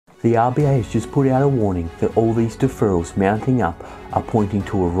The RBA has just put out a warning that all these deferrals mounting up are pointing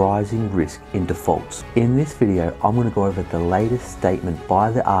to a rising risk in defaults. In this video, I'm going to go over the latest statement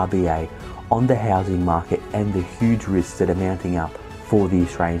by the RBA on the housing market and the huge risks that are mounting up for the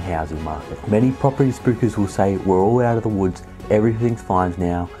Australian housing market. Many property spookers will say we're all out of the woods, everything's fine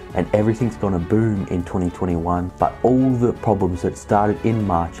now, and everything's gonna boom in 2021, but all the problems that started in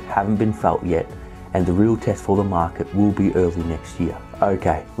March haven't been felt yet, and the real test for the market will be early next year.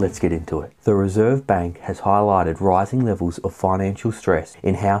 Okay, let's get into it. The Reserve Bank has highlighted rising levels of financial stress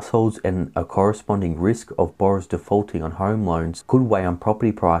in households and a corresponding risk of borrowers defaulting on home loans could weigh on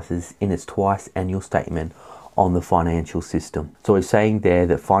property prices in its twice annual statement on the financial system. So it's saying there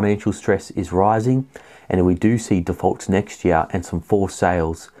that financial stress is rising, and if we do see defaults next year and some forced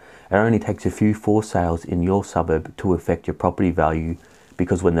sales, it only takes a few forced sales in your suburb to affect your property value,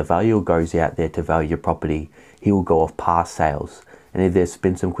 because when the valuer goes out there to value your property, he will go off past sales. And if there's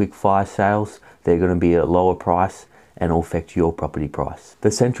been some quick fire sales, they're going to be at a lower price and will affect your property price.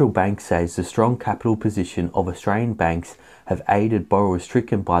 The central bank says the strong capital position of Australian banks have aided borrowers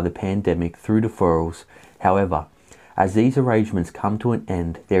stricken by the pandemic through deferrals. However, as these arrangements come to an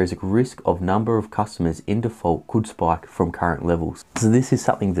end, there is a risk of number of customers in default could spike from current levels. So this is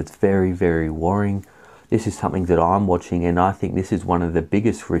something that's very, very worrying. This is something that I'm watching, and I think this is one of the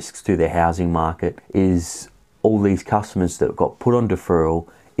biggest risks to the housing market, is all these customers that got put on deferral,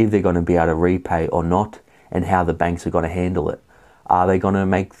 if they're going to be able to repay or not, and how the banks are going to handle it. Are they going to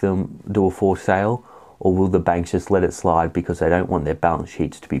make them do a forced sale, or will the banks just let it slide because they don't want their balance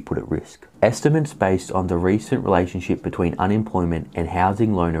sheets to be put at risk? Estimates based on the recent relationship between unemployment and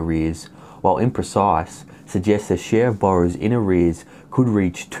housing loan arrears, while imprecise, suggest the share of borrowers in arrears could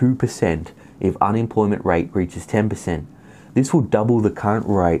reach 2% if unemployment rate reaches 10%. This will double the current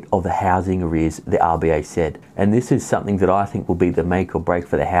rate of the housing arrears, the RBA said. And this is something that I think will be the make or break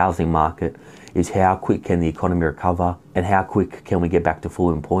for the housing market, is how quick can the economy recover and how quick can we get back to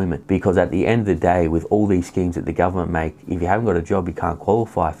full employment. Because at the end of the day, with all these schemes that the government make, if you haven't got a job, you can't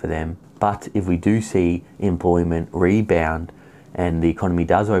qualify for them. But if we do see employment rebound and the economy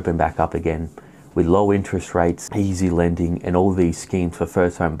does open back up again, with low interest rates, easy lending, and all these schemes for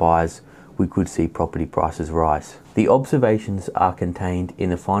first home buyers, we could see property prices rise. The observations are contained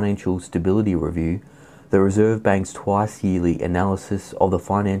in the Financial Stability Review, the Reserve Bank's twice yearly analysis of the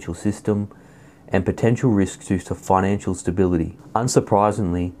financial system and potential risks to financial stability.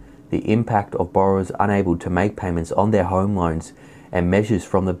 Unsurprisingly, the impact of borrowers unable to make payments on their home loans and measures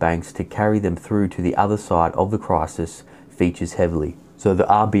from the banks to carry them through to the other side of the crisis features heavily. So the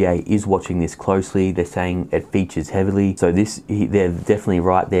RBA is watching this closely. They're saying it features heavily. So they're definitely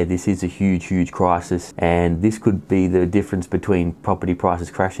right there. This is a huge, huge crisis. And this could be the difference between property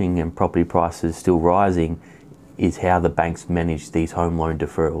prices crashing and property prices still rising, is how the banks manage these home loan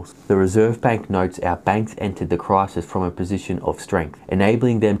deferrals. The Reserve Bank notes our banks entered the crisis from a position of strength,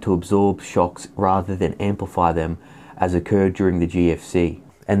 enabling them to absorb shocks rather than amplify them as occurred during the GFC.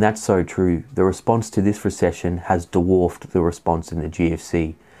 And that's so true. The response to this recession has dwarfed the response in the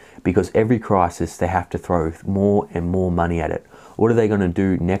GFC, because every crisis they have to throw more and more money at it. What are they going to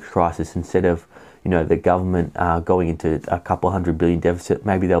do next crisis? Instead of, the government going into a couple $100 billion deficit,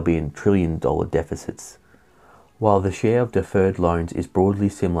 maybe they'll be in $1 trillion deficits. While the share of deferred loans is broadly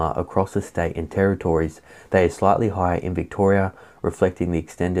similar across the state and territories, they are slightly higher in Victoria, reflecting the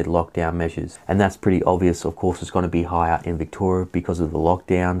extended lockdown measures. And that's pretty obvious. Of course, it's going to be higher in Victoria because of the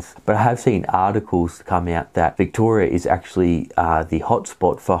lockdowns. But I have seen articles come out that Victoria is actually the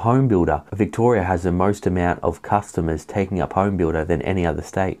hotspot for home builder. Victoria has the most amount of customers taking up home builder than any other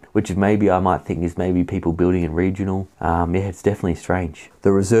state, which maybe I might think is maybe people building in regional. Yeah, it's definitely strange.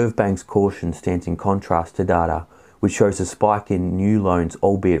 The Reserve Bank's caution stands in contrast to data which shows a spike in new loans,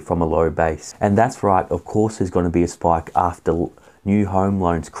 albeit from a low base. And that's right, of course there's going to be a spike after new home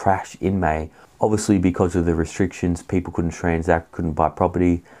loans crash in May. Obviously because of the restrictions, people couldn't transact, couldn't buy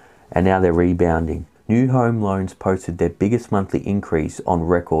property, and now they're rebounding. New home loans posted their biggest monthly increase on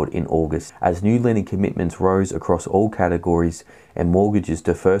record in August, as new lending commitments rose across all categories and mortgages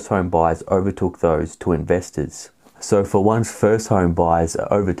to first home buyers overtook those to investors. So for once, first home buyers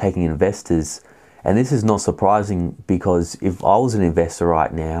are overtaking investors. And this is not surprising, because if I was an investor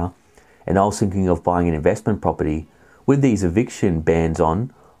right now and I was thinking of buying an investment property, with these eviction bans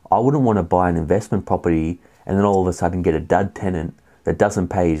on, I wouldn't want to buy an investment property and then all of a sudden get a dud tenant that doesn't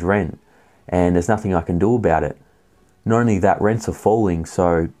pay his rent and there's nothing I can do about it. Not only that, rents are falling,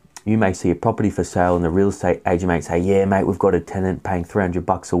 so you may see a property for sale and the real estate agent may say, yeah mate, we've got a tenant paying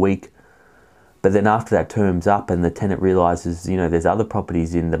 $300 a week. But then after that term's up and the tenant realizes, there's other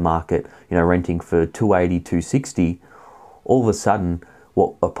properties in the market, renting for $280, $260, all of a sudden,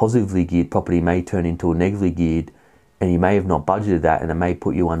 what a positively geared property may turn into a negatively geared, and you may have not budgeted that, and it may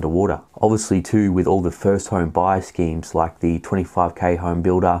put you underwater. Obviously too, with all the first home buyer schemes like the 25k home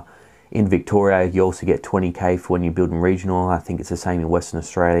builder in Victoria, you also get 20k for when you're building regional. I think it's the same in Western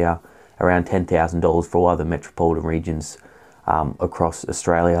Australia, around $10,000 for all other metropolitan regions across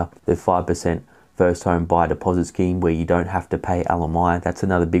Australia. The 5% first home buyer deposit scheme where you don't have to pay LMI, that's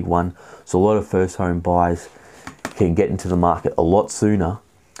another big one. So a lot of first home buyers can get into the market a lot sooner.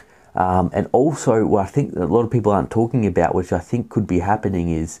 And also, what I think a lot of people aren't talking about, which I think could be happening,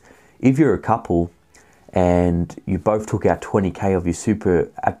 is if you're a couple and you both took out 20k of your super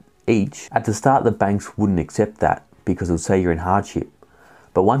each, at the start the banks wouldn't accept that because it would say you're in hardship.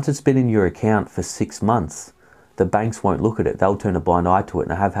 But once it's been in your account for 6 months, the banks won't look at it. They'll turn a blind eye to it,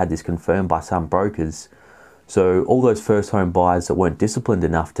 and I have had this confirmed by some brokers. So all those first home buyers that weren't disciplined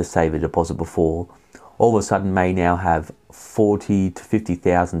enough to save a deposit before, all of a sudden may now have $40,000 to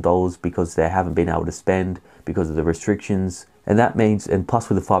 $50,000 because they haven't been able to spend because of the restrictions. And that means, and plus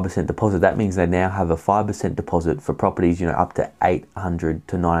with a 5% deposit, that means they now have a 5% deposit for properties, up to $800,000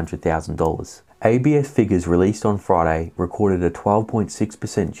 to $900,000. ABS figures released on Friday recorded a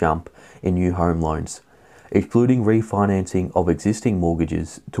 12.6% jump in new home loans, excluding refinancing of existing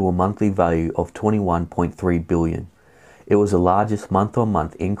mortgages, to a monthly value of $21.3 billion. It was the largest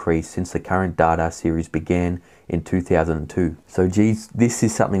month-on-month increase since the current data series began in 2002. So geez, this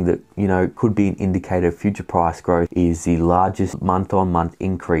is something that, could be an indicator of future price growth, is the largest month-on-month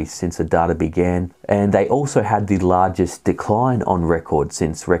increase since the data began. And they also had the largest decline on record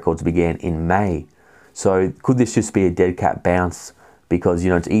since records began in May. So could this just be a dead cat bounce? Because,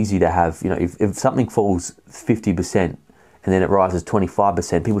 it's easy to have, if something falls 50% and then it rises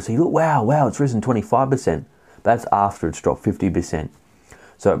 25%, people say, look, wow, it's risen 25%. That's after it's dropped 50%.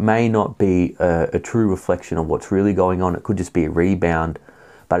 So it may not be a true reflection of what's really going on. It could just be a rebound,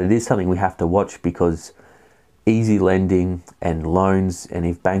 but it is something we have to watch, because easy lending and loans, and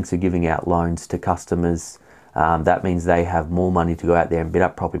if banks are giving out loans to customers, that means they have more money to go out there and bid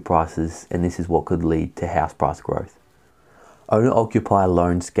up property prices, and this is what could lead to house price growth. Owner-occupier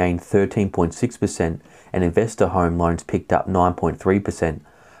loans gained 13.6% and investor home loans picked up 9.3%,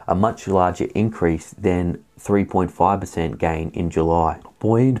 a much larger increase than 3.5% gain in July.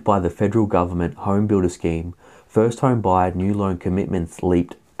 Buoyed by the federal government home builder scheme, first home buyer new loan commitments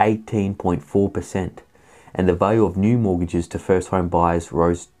leaped 18.4%, and the value of new mortgages to first home buyers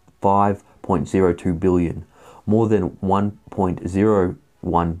rose $5.02 billion, more than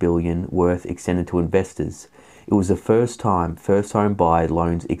 $1.01 billion worth extended to investors. It was the first time first home buyer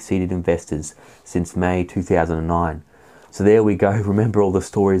loans exceeded investors since May 2009. So there we go. Remember all the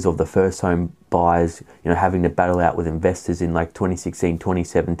stories of the first home buyers, having to battle out with investors in like 2016,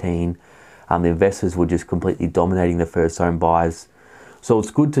 2017. The investors were just completely dominating the first home buyers. So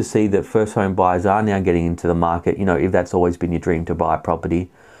it's good to see that first home buyers are now getting into the market, if that's always been your dream to buy a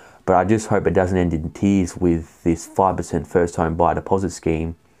property. But I just hope it doesn't end in tears with this 5% first home buyer deposit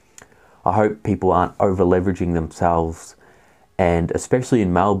scheme. I hope people aren't over leveraging themselves. And especially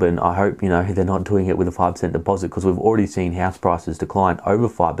in Melbourne, I hope, they're not doing it with a 5% deposit, because we've already seen house prices decline over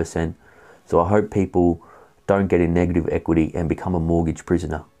 5%. So I hope people don't get in negative equity and become a mortgage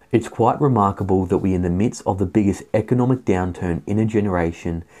prisoner. It's quite remarkable that we're in the midst of the biggest economic downturn in a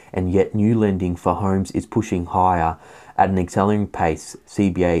generation, and yet new lending for homes is pushing higher at an accelerating pace,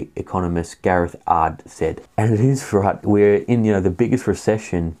 CBA economist Gareth Ard said. And it is right, we're in the biggest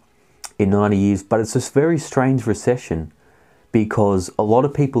recession in 90 years, but it's a very strange recession, because a lot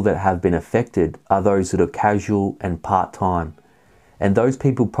of people that have been affected are those that are casual and part-time. And those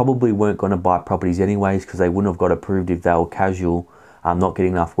people probably weren't going to buy properties anyways, because they wouldn't have got approved if they were casual, not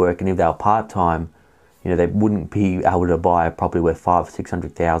getting enough work. And if they were part-time, they wouldn't be able to buy a property worth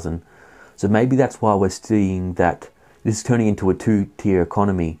 $500,000-600,000. So maybe that's why we're seeing that this is turning into a two-tier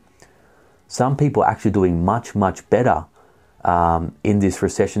economy. Some people are actually doing much, much better in this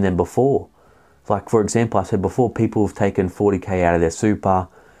recession than before. Like, for example, I said before, people have taken 40k out of their super,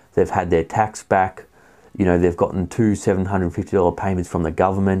 they've had their tax back, they've gotten 2 $750 payments from the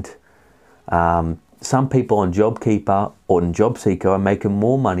government. Some people on JobKeeper or on JobSeeker are making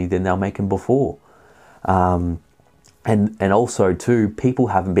more money than they were making before. And also too, people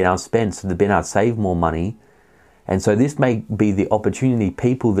haven't been able to spend, so they've been able to save more money. And so this may be the opportunity.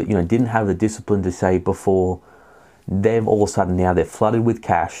 People that didn't have the discipline to save before, they've all of a sudden now they're flooded with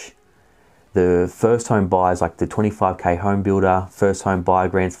cash. The first home buyers, like the 25k home builder, first home buyer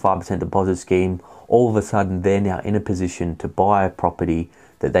grants, 5% deposit scheme, all of a sudden they're now in a position to buy a property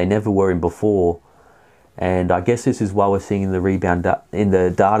that they never were in before. And I guess this is why we're seeing in the rebound in the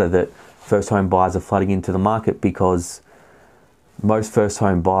data that first home buyers are flooding into the market, because Most first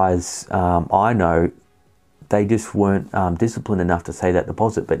home buyers I know, they just weren't disciplined enough to save that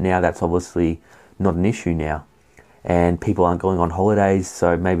deposit, but now that's obviously not an issue now. And people aren't going on holidays,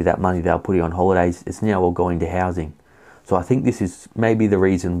 so maybe that money they're putting on holidays, it's now all going to housing. So I think this is maybe the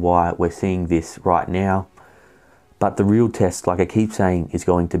reason why we're seeing this right now. But the real test, like I keep saying, is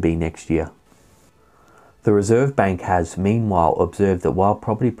going to be next year. The Reserve Bank has meanwhile observed that while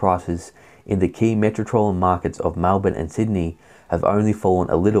property prices in the key metropolitan markets of Melbourne and Sydney have only fallen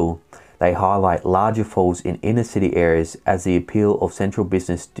a little, they highlight larger falls in inner city areas as the appeal of central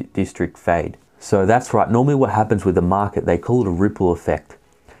business district fade. So that's right, normally what happens with the market, they call it a ripple effect.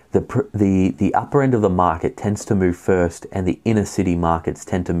 The upper end of the market tends to move first, and the inner city markets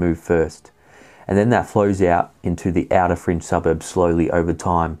tend to move first. And then that flows out into the outer fringe suburbs slowly over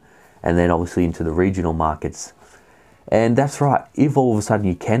time, and then obviously into the regional markets. And that's right, if all of a sudden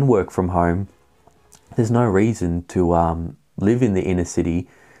you can work from home, there's no reason to live in the inner city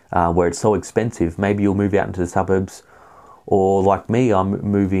where it's so expensive. Maybe you'll move out into the suburbs, or like me, I'm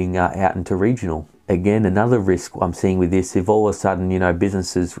moving out into regional. Again, another risk I'm seeing with this, if all of a sudden, you know,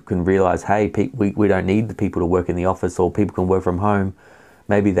 businesses can realize, hey, we don't need the people to work in the office, or people can work from home,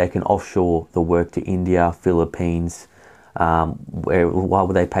 maybe they can offshore the work to India, Philippines. Why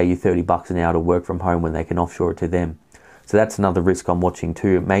would they pay you $30 an hour to work from home when they can offshore it to them? So that's another risk I'm watching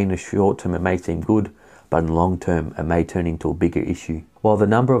too. It may in the short term, it may seem good, but in the long term, it may turn into a bigger issue. While the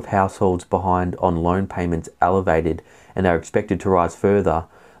number of households behind on loan payments elevated and are expected to rise further,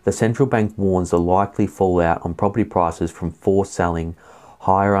 the central bank warns the likely fallout on property prices from forced selling,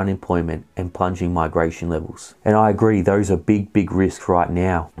 higher unemployment and plunging migration levels. And I agree, those are big risks right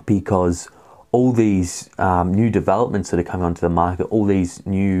now, because all these new developments that are coming onto the market, all these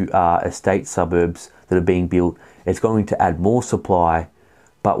new estate suburbs that are being built, it's going to add more supply,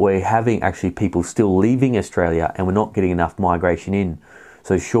 but we're having actually people still leaving Australia and we're not getting enough migration in.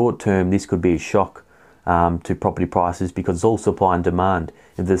 So short term, this could be a shock to property prices, because it's all supply and demand.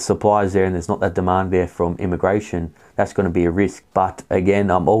 If the supply is there and there's not that demand there from immigration, that's going to be a risk. But again,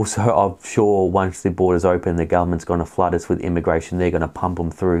 I'm sure once the borders open, the government's going to flood us with immigration. They're going to pump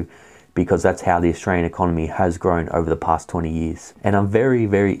them through, because that's how the Australian economy has grown over the past 20 years. And I'm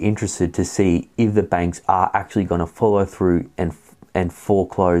very interested to see if the banks are actually going to follow through and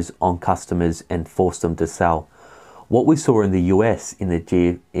foreclose on customers and force them to sell. What we saw in the US in the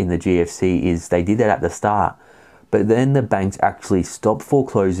GFC is they did that at the start, but then the banks actually stopped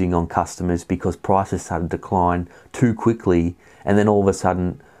foreclosing on customers because prices started to decline too quickly, and then all of a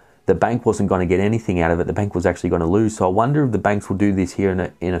sudden the bank wasn't going to get anything out of it. The bank was actually going to lose. So I wonder if the banks will do this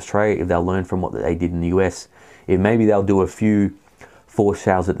here in Australia, if they'll learn from what they did in the US. If maybe they'll do a few forced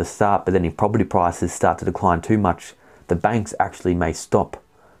sales at the start, but then if property prices start to decline too much, the banks actually may stop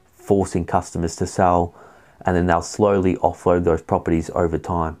forcing customers to sell, and then they'll slowly offload those properties over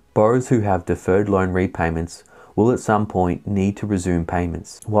time. Borrowers who have deferred loan repayments will at some point need to resume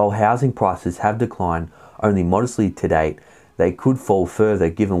payments. While housing prices have declined only modestly to date, they could fall further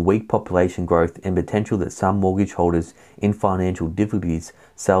given weak population growth and potential that some mortgage holders in financial difficulties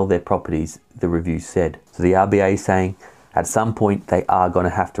sell their properties, the review said. So the RBA is saying at some point they are going to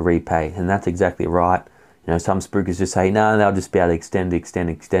have to repay, and that's exactly right. You know, some spookers just say, no, they'll just be able to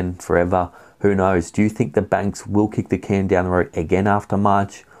extend forever. Who knows? Do you think the banks will kick the can down the road again after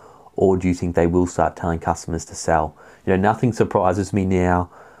March? Or do you think they will start telling customers to sell? You know, nothing surprises me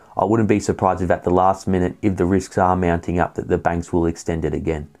now. I wouldn't be surprised if at the last minute, if the risks are mounting up, that the banks will extend it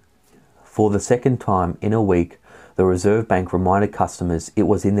again. For the second time in a week, the Reserve Bank reminded customers it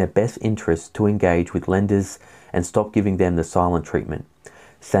was in their best interest to engage with lenders and stop giving them the silent treatment,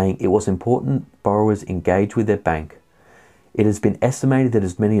 saying it was important borrowers engage with their bank. It has been estimated that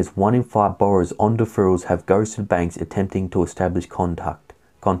as many as 1 in 5 borrowers on deferrals have ghosted banks attempting to establish contact.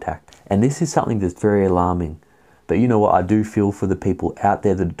 And this is something that's very alarming. But you know what, I do feel for the people out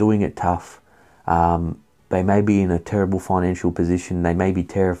there that are doing it tough. They may be in a terrible financial position. They may be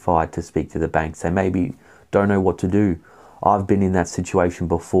terrified to speak to the banks. They maybe don't know what to do. I've been in that situation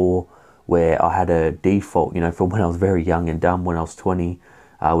before where I had a default, you know, from when I was very young and dumb, when I was 20,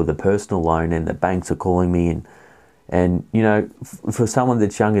 with a personal loan, and the banks are calling me, and you know, for someone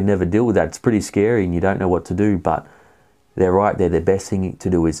that's young and never deal with that, it's pretty scary and you don't know what to do. But they're right there. The best thing to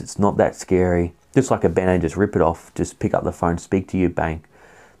do is, it's not that scary. Just like a band-aid, just rip it off. Just pick up the phone, speak to your bank.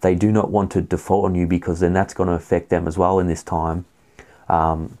 They do not want to default on you, because then that's going to affect them as well in this time.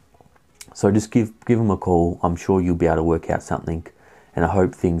 So just give them a call. I'm sure you'll be able to work out something, and I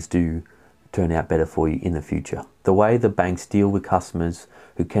hope things do turn out better for you in the future. The way the banks deal with customers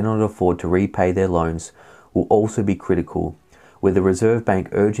who cannot afford to repay their loans will also be critical, with the Reserve Bank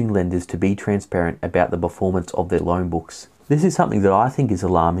urging lenders to be transparent about the performance of their loan books. This is something that I think is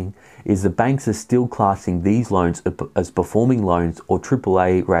alarming, is the banks are still classing these loans as performing loans or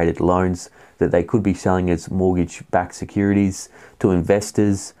AAA rated loans that they could be selling as mortgage-backed securities to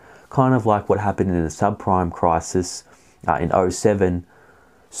investors, kind of like what happened in the subprime crisis in 07.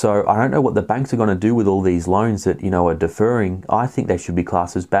 So I don't know what the banks are going to do with all these loans that, are deferring. I think they should be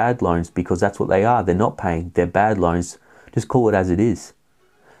classed as bad loans because that's what they are. They're not paying. They're bad loans. Just call it as it is.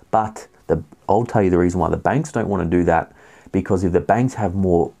 But I'll tell you the reason why the banks don't want to do that, because if the banks have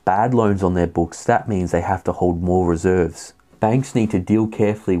more bad loans on their books, that means they have to hold more reserves. Banks need to deal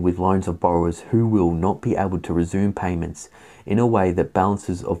carefully with loans of borrowers who will not be able to resume payments in a way that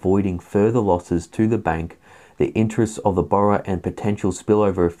balances avoiding further losses to the bank, the interests of the borrower, and potential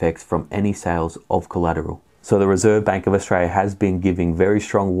spillover effects from any sales of collateral. So the Reserve Bank of Australia has been giving very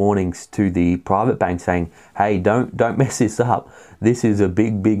strong warnings to the private banks saying, hey, don't mess this up. This is a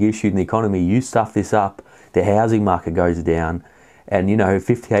big issue in the economy. You stuff this up, the housing market goes down. And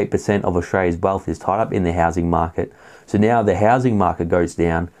 58% of Australia's wealth is tied up in the housing market. So now the housing market goes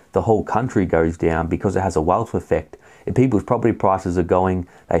down, the whole country goes down because it has a wealth effect. If people's property prices are going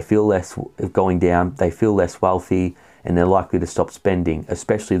down, they feel less wealthy, and they're likely to stop spending,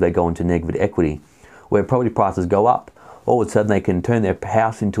 especially if they go into negative equity. Where property prices go up, all of a sudden they can turn their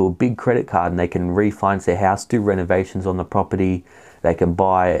house into a big credit card and they can refinance their house, do renovations on the property, they can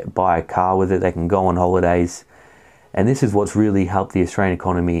buy a car with it, they can go on holidays. And this is what's really helped the Australian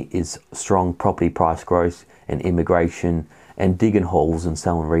economy, is strong property price growth and immigration and digging holes and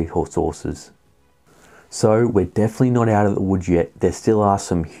selling resources. So we're definitely not out of the woods yet. There still are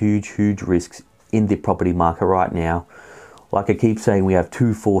some huge risks in the property market right now. Like I keep saying, we have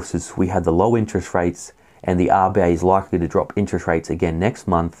two forces. We have the low interest rates, and the RBA is likely to drop interest rates again next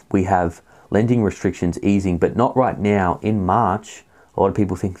month. We have lending restrictions easing, but not right now, in March. A lot of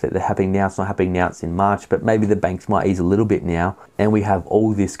people think that they're happening now. It's not happening now, it's in March, but maybe the banks might ease a little bit now. And we have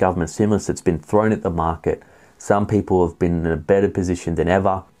all this government stimulus that's been thrown at the market. Some people have been in a better position than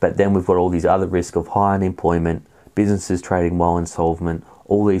ever, but then we've got all these other risks of high unemployment, businesses trading while insolvent,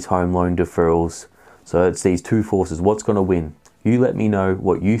 all these home loan deferrals. So it's these two forces. What's going to win? You let me know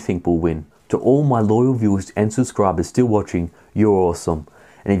what you think will win. To all my loyal viewers and subscribers still watching, you're awesome.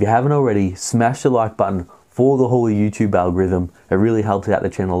 And if you haven't already, smash the like button for the holy YouTube algorithm. It really helps out the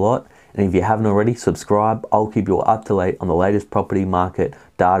channel a lot. And if you haven't already, subscribe. I'll keep you up to date on the latest property market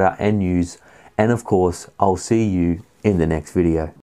data and news. And of course, I'll see you in the next video.